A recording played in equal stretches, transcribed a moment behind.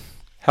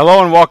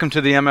Hello and welcome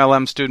to the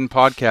MLM Student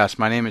Podcast.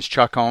 My name is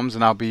Chuck Holmes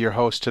and I'll be your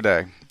host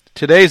today.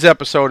 Today's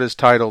episode is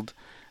titled,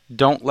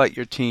 Don't Let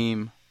Your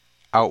Team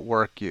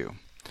Outwork You.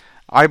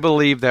 I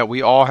believe that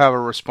we all have a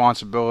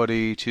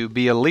responsibility to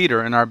be a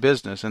leader in our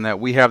business and that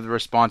we have the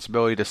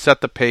responsibility to set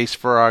the pace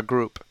for our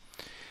group.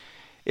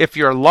 If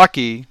you're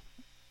lucky,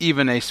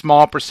 even a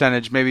small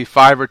percentage, maybe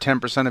 5 or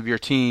 10% of your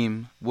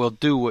team will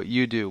do what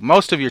you do.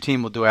 Most of your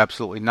team will do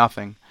absolutely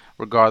nothing,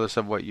 regardless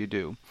of what you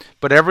do.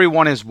 But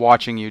everyone is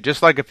watching you.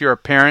 Just like if you're a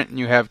parent and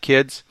you have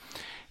kids,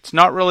 it's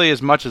not really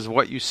as much as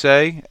what you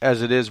say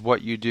as it is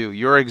what you do.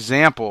 Your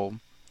example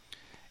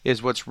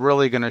is what's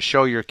really going to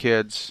show your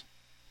kids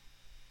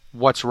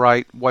what's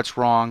right, what's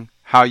wrong,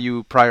 how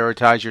you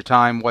prioritize your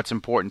time, what's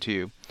important to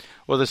you.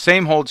 Well, the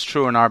same holds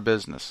true in our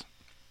business.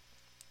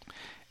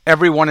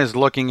 Everyone is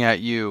looking at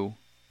you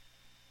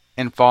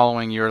and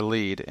following your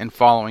lead and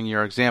following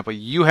your example.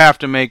 You have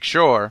to make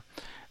sure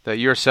that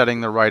you're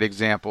setting the right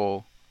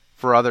example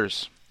for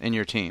others in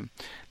your team.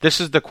 This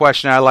is the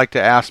question I like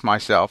to ask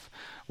myself.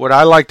 Would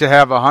I like to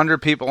have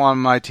 100 people on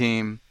my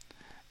team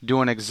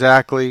doing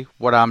exactly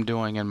what I'm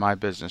doing in my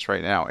business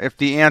right now? If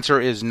the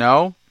answer is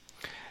no,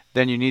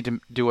 then you need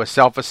to do a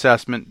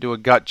self-assessment, do a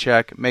gut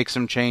check, make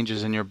some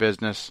changes in your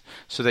business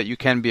so that you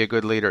can be a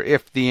good leader.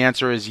 If the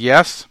answer is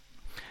yes,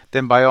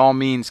 then by all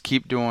means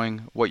keep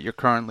doing what you're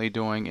currently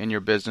doing in your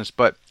business.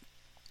 But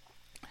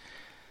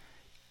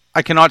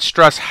I cannot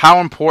stress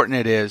how important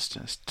it is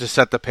to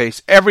set the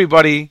pace.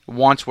 Everybody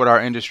wants what our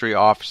industry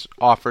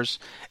offers.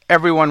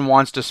 Everyone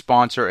wants to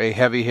sponsor a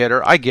heavy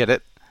hitter. I get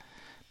it.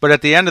 But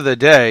at the end of the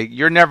day,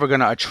 you're never going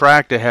to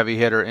attract a heavy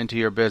hitter into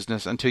your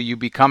business until you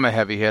become a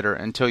heavy hitter,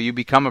 until you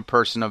become a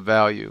person of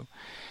value.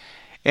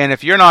 And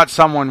if you're not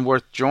someone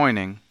worth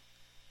joining,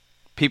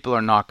 people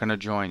are not going to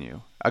join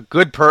you. A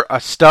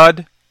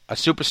stud, a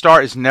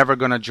superstar is never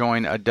going to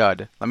join a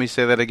dud. Let me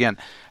say that again.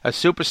 A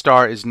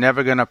superstar is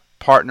never going to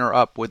partner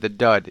up with a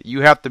dud.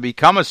 You have to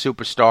become a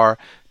superstar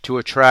to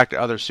attract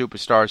other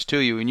superstars to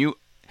you. And you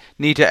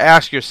need to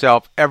ask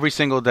yourself every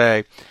single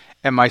day,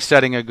 am I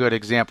setting a good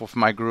example for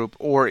my group,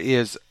 or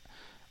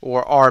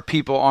are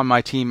people on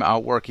my team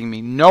outworking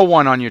me? No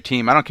one on your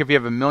team, I don't care if you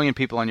have 1 million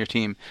people on your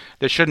team,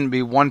 there shouldn't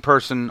be one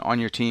person on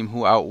your team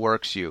who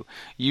outworks you.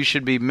 You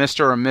should be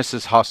Mr. or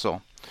Mrs.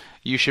 Hustle.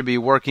 You should be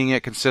working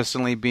it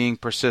consistently, being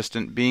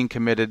persistent, being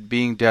committed,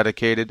 being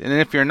dedicated. And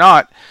if you're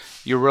not,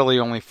 you're really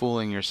only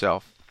fooling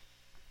yourself.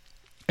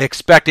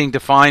 Expecting to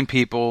find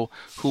people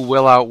who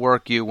will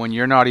outwork you when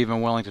you're not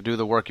even willing to do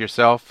the work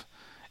yourself,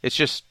 it's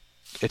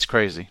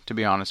crazy, to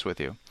be honest with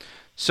you.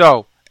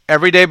 So,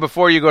 every day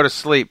before you go to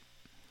sleep,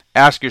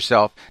 ask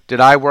yourself, did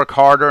I work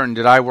harder and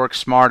did I work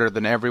smarter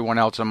than everyone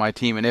else on my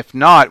team? And if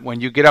not, when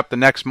you get up the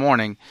next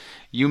morning,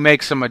 you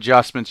make some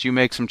adjustments, you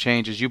make some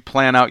changes, you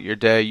plan out your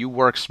day, you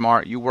work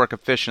smart, you work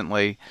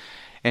efficiently,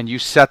 and you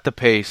set the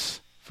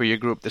pace for your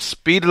group. The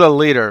speed of the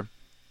leader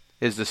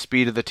is the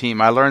speed of the team.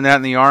 I learned that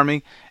in the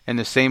Army, and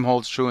the same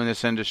holds true in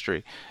this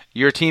industry.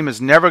 Your team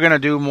is never going to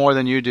do more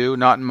than you do,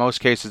 not in most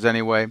cases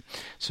anyway.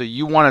 So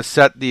you want to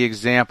set the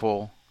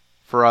example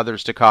for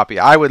others to copy.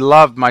 I would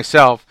love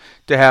myself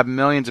to have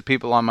millions of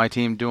people on my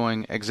team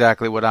doing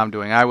exactly what I'm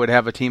doing. I would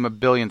have a team of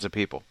billions of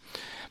people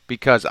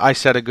because I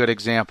set a good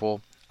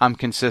example. I'm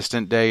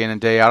consistent day in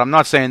and day out. I'm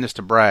not saying this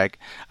to brag.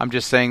 I'm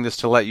just saying this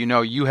to let you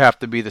know you have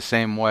to be the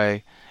same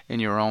way in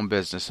your own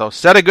business. So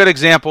set a good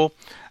example,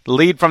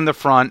 lead from the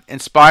front,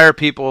 inspire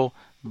people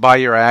by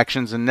your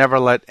actions, and never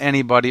let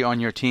anybody on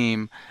your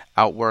team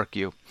outwork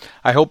you.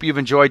 I hope you've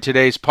enjoyed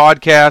today's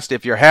podcast.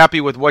 If you're happy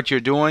with what you're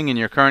doing in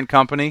your current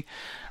company,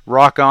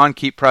 rock on,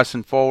 keep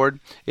pressing forward.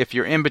 If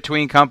you're in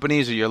between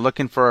companies or you're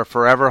looking for a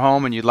forever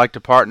home and you'd like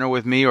to partner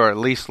with me or at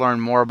least learn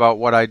more about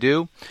what I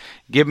do,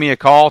 give me a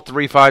call,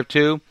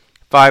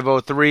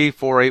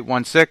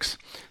 352-503-4816,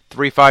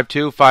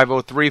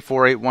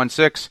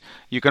 352-503-4816.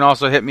 You can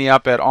also hit me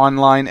up at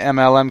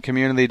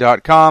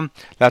onlinemlmcommunity.com.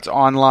 That's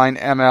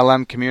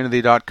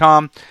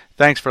onlinemlmcommunity.com.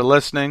 Thanks for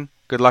listening.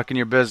 Good luck in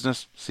your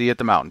business. See you at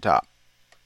the mountaintop.